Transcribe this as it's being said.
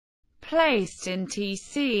placed in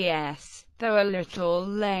TCS, though a little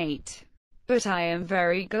late. But I am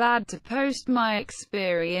very glad to post my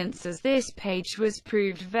experience, as this page was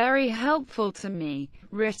proved very helpful to me.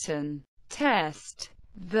 Written test.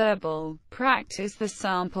 Verbal practice the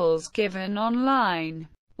samples given online.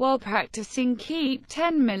 While practicing, keep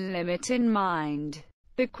 10mm in mind.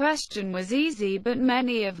 The question was easy, but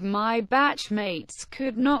many of my batchmates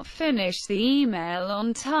could not finish the email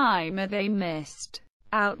on time, or they missed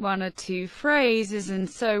out one or two phrases and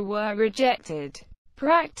so were rejected.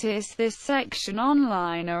 Practice this section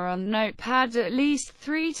online or on Notepad at least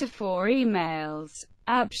 3 to 4 emails.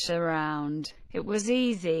 APti round. It was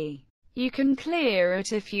easy. You can clear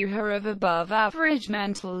it if you are of above average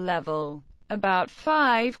mental level. About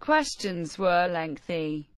 5 questions were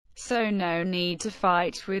lengthy, so no need to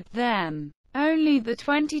fight with them. Only the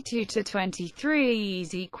 22 to 23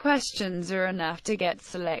 easy questions are enough to get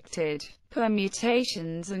selected.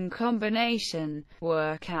 Permutations and combination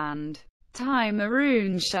work and time.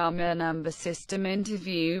 Arun Sharma number system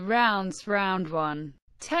interview rounds. Round 1.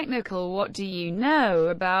 Technical. What do you know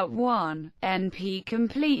about 1. NP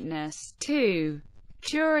completeness. 2.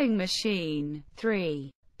 Turing machine. 3.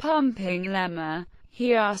 Pumping lemma.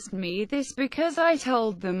 He asked me this because I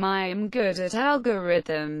told them I am good at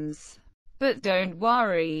algorithms. But don't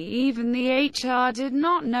worry, even the HR did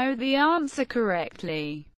not know the answer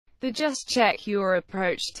correctly. They just check your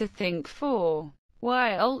approach to think 4.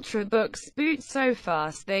 Why Ultrabooks boot so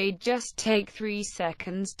fast? They just take 3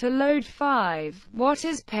 seconds to load. 5. What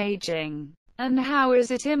is paging? And how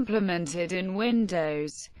is it implemented in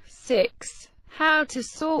Windows? 6. How to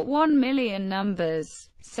sort 1 million numbers?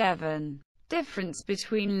 7. Difference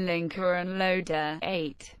between linker and loader?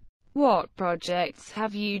 8. What projects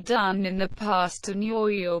have you done in the past and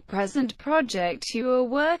your present project you are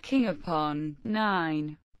working upon?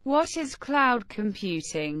 9. What is cloud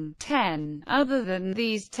computing? 10. Other than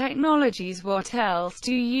these technologies, what else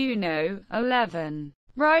do you know? 11.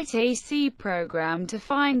 Write a C program to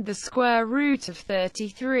find the square root of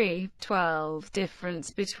 33. 12. Difference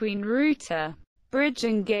between router, bridge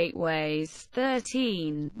and gateways?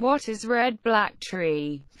 13. What is red-black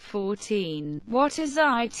tree? 14. What is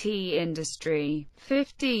IT industry?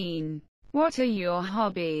 15. What are your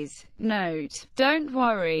hobbies? Note: don't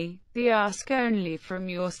worry, they ask only from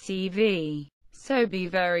your CV, so be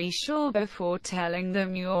very sure before telling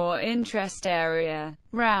them your interest area.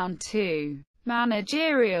 Round 2.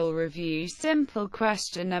 Managerial review. Simple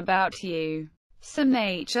question about you. Some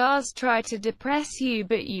HRs try to depress you,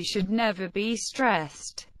 but you should never be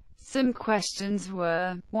stressed. Some questions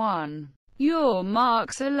were: 1. Your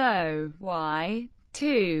marks are low. Why?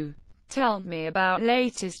 2. Tell me about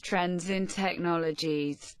latest trends in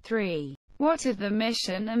technologies. 3. What are the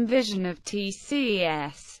mission and vision of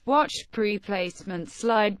TCS? Watch pre-placement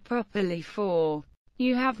slide properly. 4.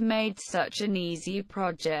 You have made such an easy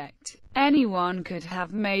project. Anyone could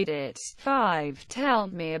have made it. 5. Tell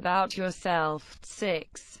me about yourself.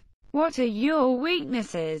 6. What are your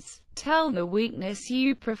weaknesses? Tell the weakness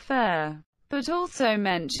you prefer, but also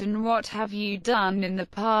mention what have you done in the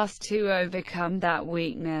past to overcome that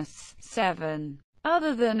weakness. 7.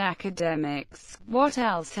 Other than academics, what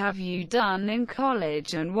else have you done in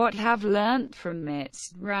college and what have learnt from it?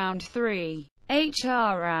 Round 3.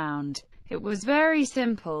 HR round. It was very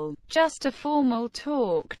simple, just a formal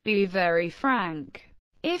talk. Be very frank.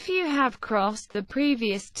 If you have crossed the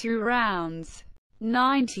previous 2 rounds,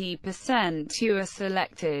 90% you are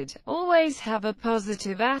selected. Always have a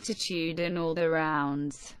positive attitude in all the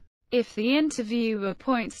rounds. If the interviewer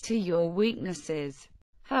points to your weaknesses,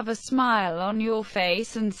 have a smile on your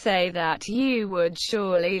face and say that you would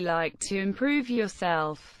surely like to improve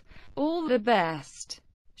yourself. All the best.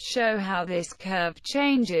 Show how this curve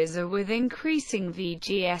changes A with increasing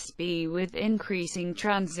VGSB with increasing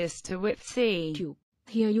transistor width. C.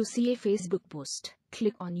 Here you see a Facebook post.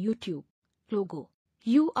 Click on YouTube logo.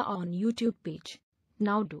 You are on YouTube page.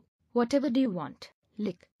 Now do whatever do you want.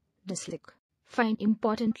 Like, dislike, find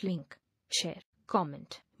important link, share,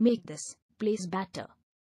 comment. Make this place better.